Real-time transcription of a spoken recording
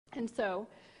And so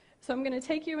I'm going to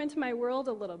take you into my world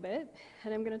a little bit,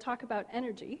 and I'm going to talk about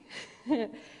energy,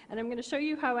 and I'm going to show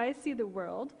you how I see the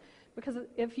world, because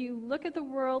if you look at the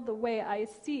world the way I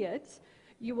see it,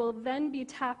 you will then be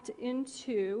tapped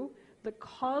into the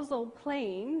causal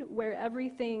plane where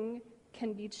everything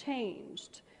can be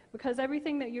changed. Because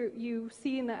everything that you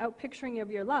see in the outpicturing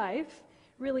of your life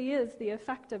really is the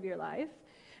effect of your life,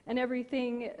 and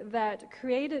everything that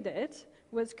created it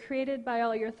was created by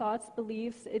all your thoughts,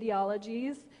 beliefs,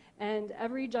 ideologies, and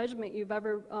every judgment you've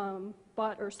ever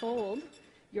bought or sold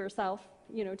yourself,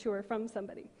 to or from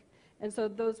somebody. And so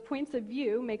those points of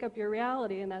view make up your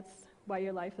reality, and that's why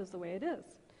your life is the way it is.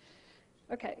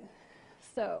 Okay,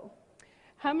 so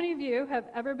how many of you have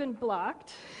ever been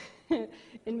blocked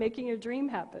in making your dream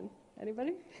happen?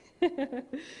 Anybody?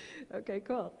 Okay,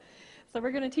 cool. So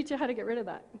we're going to teach you how to get rid of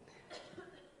that.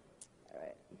 All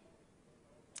right.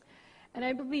 And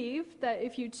I believe that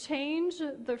if you change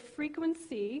the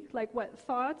frequency, like what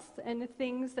thoughts and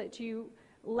things that you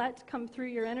let come through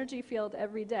your energy field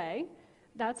every day,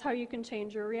 that's how you can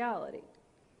change your reality.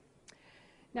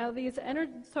 Now,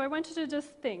 so I want you to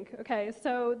just think, okay,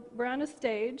 so we're on a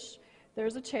stage,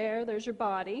 there's a chair, there's your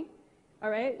body, all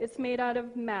right? It's made out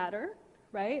of matter,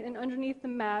 right? And underneath the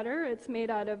matter, it's made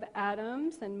out of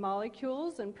atoms and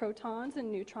molecules and protons and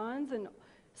neutrons and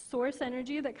source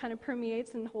energy that kind of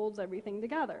permeates and holds everything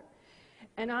together.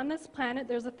 And on this planet,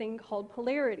 there's a thing called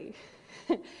polarity.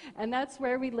 And that's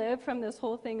where we live from this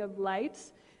whole thing of light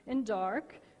and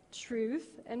dark,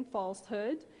 truth and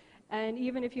falsehood. And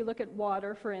even if you look at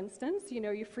water, for instance,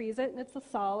 you freeze it and it's a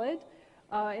solid.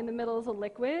 In the middle is a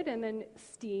liquid, and then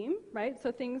steam, right?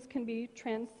 So things can be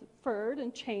transferred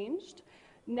and changed.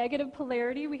 Negative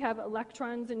polarity, we have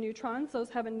electrons and neutrons. Those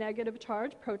have a negative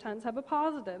charge. Protons have a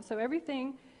positive. So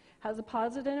everything has a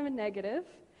positive and a negative,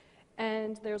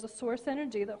 and there's a source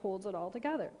energy that holds it all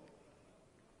together.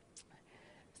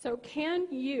 So can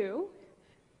you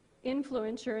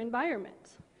influence your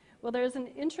environment? Well, there's an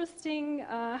interesting,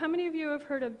 how many of you have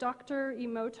heard of Dr.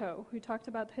 Emoto, who talked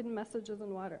about hidden messages in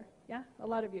water? Yeah, a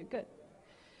lot of you, good.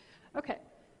 Okay,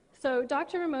 so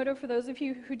Dr. Emoto, for those of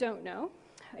you who don't know,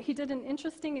 he did an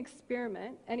interesting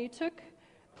experiment, and he took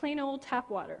plain old tap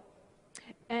water.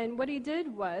 And what he did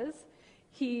was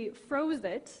he froze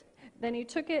it, then he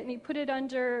took it and he put it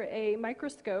under a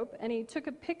microscope, and he took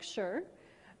a picture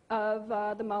of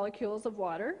the molecules of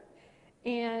water.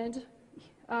 And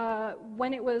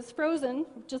when it was frozen,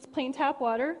 just plain tap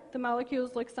water, the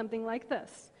molecules looked something like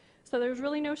this. So there's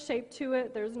really no shape to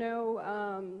it. There's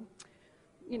no,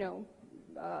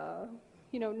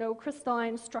 no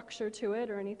crystalline structure to it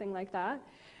or anything like that.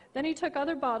 Then he took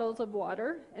other bottles of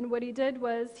water, and what he did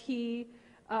was he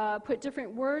put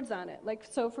different words on it. Like,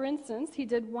 so for instance, he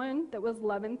did one that was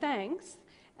love and thanks,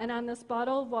 and on this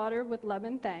bottle of water with love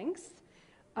and thanks,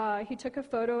 he took a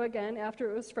photo again after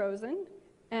it was frozen,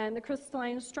 and the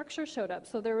crystalline structure showed up.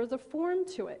 So there was a form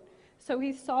to it. So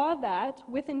he saw that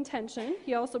with intention.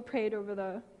 He also prayed over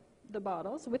the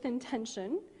bottles. With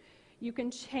intention, you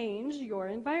can change your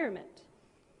environment.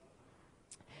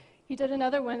 He did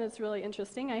another one that's really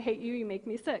interesting. I hate you, you make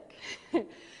me sick.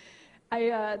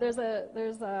 I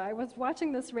was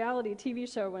watching this reality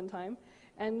TV show one time,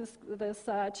 and this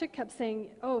chick kept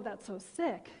saying, "Oh, that's so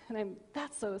sick," and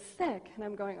 "That's so sick," and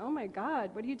I'm going, "Oh my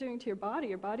God, what are you doing to your body?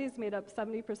 Your body is made up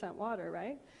 70% water,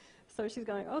 right?" So she's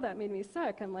going, "Oh, that made me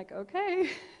sick." I'm like, "Okay,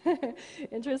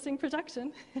 interesting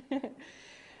projection."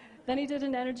 Then he did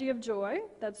an energy of joy.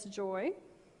 That's joy.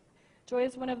 Joy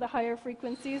is one of the higher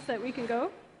frequencies that we can go.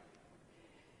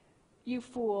 You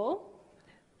fool.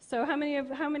 So how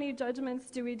many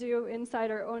judgments do we do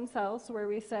inside our own selves where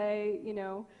we say,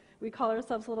 we call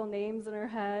ourselves little names in our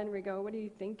head, and we go, "What are you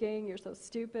thinking? You're so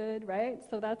stupid," right?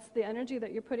 So that's the energy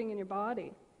that you're putting in your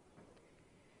body.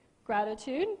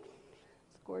 Gratitude.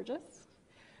 It's gorgeous.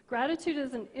 Gratitude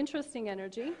is an interesting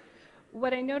energy.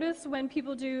 What I notice when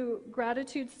people do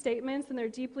gratitude statements and they're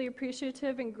deeply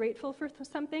appreciative and grateful for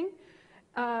something,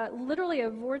 literally a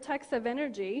vortex of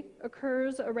energy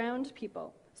occurs around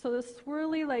people. So this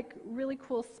swirly, really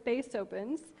cool space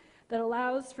opens that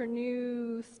allows for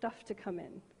new stuff to come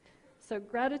in. So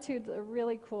gratitude's a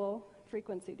really cool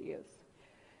frequency to use.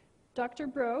 Dr.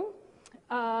 Bro,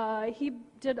 he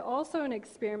did also an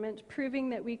experiment proving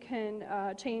that we can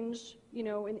change,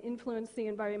 and influence the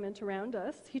environment around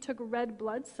us. He took red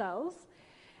blood cells,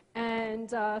 and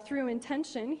through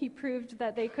intention, he proved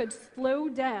that they could slow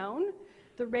down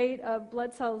the rate of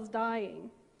blood cells dying.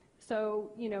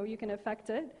 So, you can affect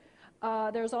it.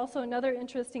 There's also another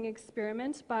interesting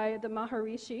experiment by the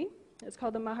Maharishi. It's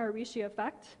called the Maharishi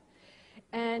effect.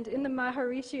 And in the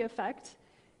Maharishi effect,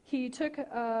 he took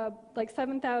like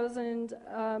 7,000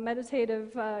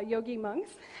 meditative yogi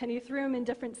monks, and he threw them in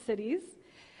different cities.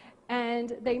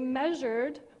 And they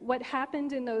measured what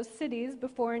happened in those cities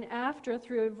before and after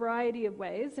through a variety of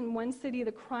ways. In one city,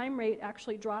 the crime rate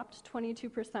actually dropped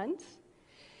 22%.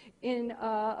 In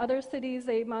other cities,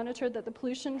 they monitored that the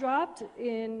pollution dropped.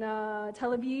 In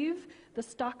Tel Aviv, the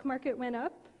stock market went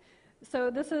up. So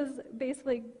this is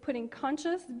basically putting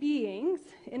conscious beings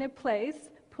in a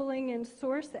place, pulling in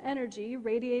source energy,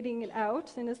 radiating it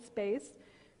out in a space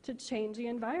to change the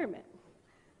environment.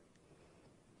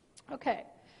 Okay.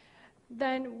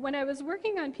 Then when I was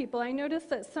working on people, I noticed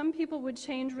that some people would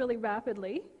change really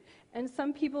rapidly, and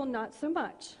some people not so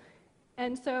much.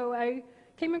 And so I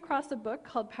came across a book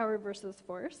called Power versus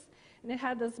Force, and it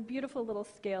had this beautiful little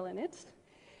scale in it.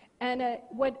 And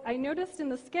what I noticed in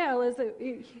the scale is that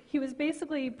he was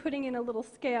basically putting in a little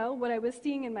scale what I was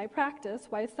seeing in my practice,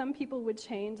 why some people would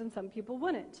change and some people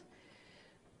wouldn't.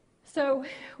 So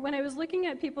when I was looking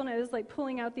at people and I was like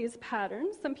pulling out these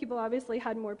patterns, some people obviously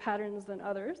had more patterns than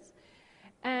others.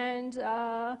 And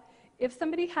if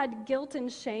somebody had guilt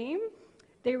and shame,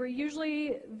 they were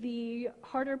usually the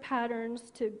harder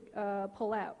patterns to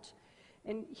pull out.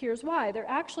 And here's why. They're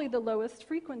actually the lowest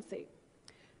frequency.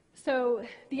 So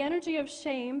the energy of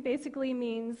shame basically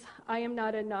means I am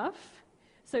not enough.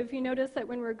 So if you notice that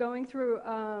when we're going through,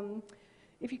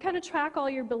 if you kind of track all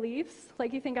your beliefs,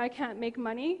 like you think I can't make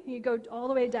money, you go all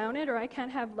the way down it, or I can't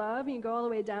have love, and you go all the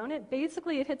way down it,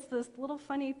 basically it hits this little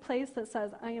funny place that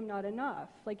says I am not enough.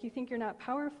 Like you think you're not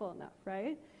powerful enough,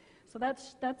 right? So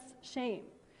that's shame.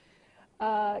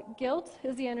 Guilt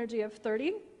is the energy of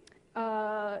 30.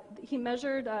 He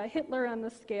measured Hitler on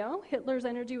the scale. Hitler's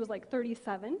energy was like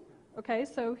 37. Okay,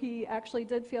 so he actually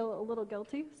did feel a little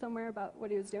guilty somewhere about what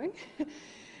he was doing.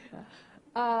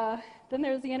 Then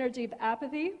there's the energy of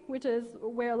apathy, which is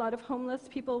where a lot of homeless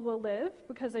people will live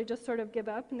because they just sort of give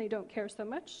up and they don't care so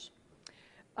much.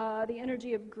 The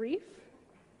energy of grief,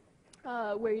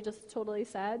 where you're just totally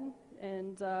sad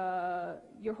and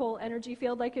your whole energy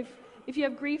field, like if you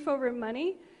have grief over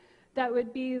money, that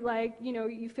would be like,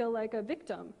 you feel like a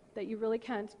victim, that you really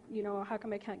can't, how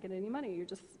come I can't get any money? You're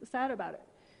just sad about it.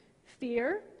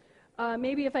 Fear,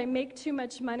 maybe if I make too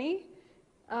much money,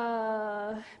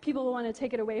 people will want to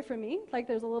take it away from me. Like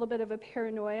there's a little bit of a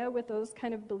paranoia with those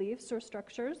kind of beliefs or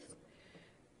structures.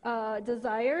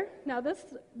 Desire. Now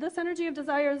this energy of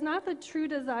desire is not the true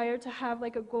desire to have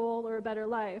like a goal or a better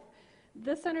life.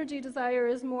 This energy desire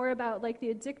is more about like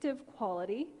the addictive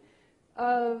quality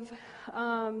of,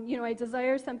 I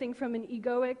desire something from an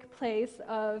egoic place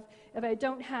of if I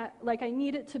don't have, like I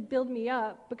need it to build me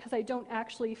up because I don't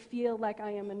actually feel like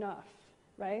I am enough,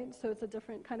 right? So it's a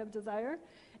different kind of desire.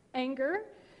 Anger.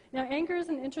 Now anger is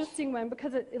an interesting one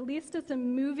because at least it's a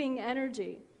moving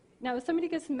energy. Now if somebody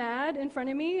gets mad in front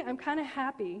of me, I'm kind of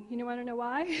happy. You want to know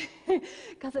why?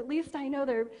 Because at least I know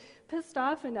they're pissed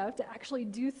off enough to actually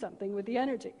do something with the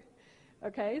energy.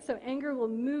 Okay, so anger will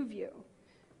move you.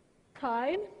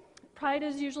 Pride. Pride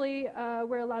is usually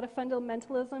where a lot of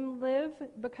fundamentalism live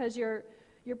because you're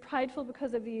prideful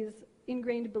because of these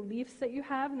ingrained beliefs that you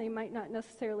have, and they might not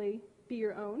necessarily be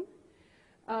your own.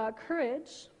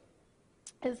 Courage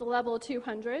is level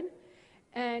 200,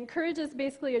 and courage is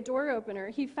basically a door opener.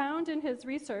 He found in his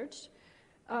research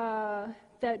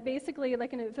that basically,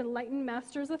 like if enlightened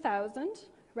master is 1,000,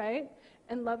 right,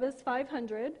 and love is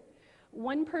 500,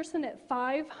 one person at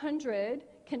 500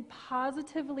 can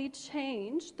positively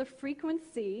change the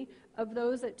frequency of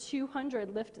those at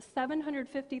 200, lift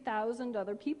 750,000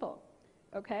 other people,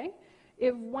 okay?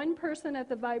 If one person at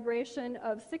the vibration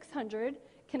of 600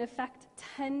 can affect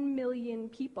 10 million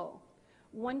people,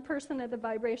 one person at the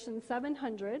vibration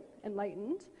 700,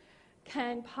 enlightened,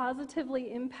 can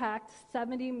positively impact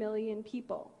 70 million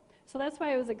people. So that's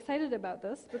why I was excited about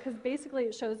this, because basically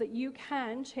it shows that you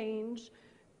can change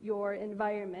your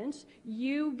environment.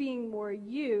 You being more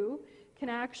you can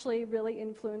actually really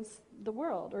influence the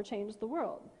world or change the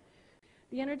world.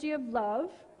 The energy of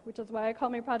love, which is why I call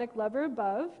my product Love or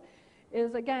Above,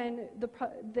 is again,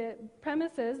 the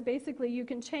premise is basically you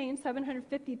can change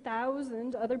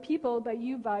 750,000 other people by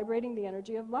you vibrating the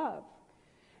energy of love.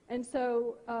 And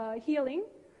so healing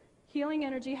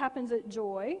energy happens at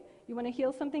joy. You want to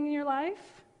heal something in your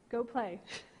life? Go play.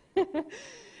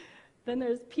 Then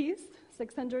there's peace,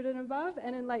 600 and above,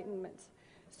 and enlightenment.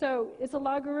 So it's a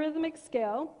logarithmic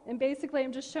scale, and basically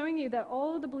I'm just showing you that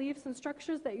all of the beliefs and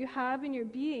structures that you have in your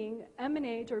being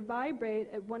emanate or vibrate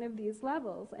at one of these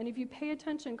levels. And if you pay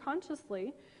attention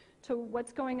consciously to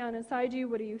what's going on inside you,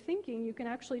 what are you thinking, you can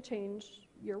actually change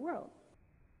your world.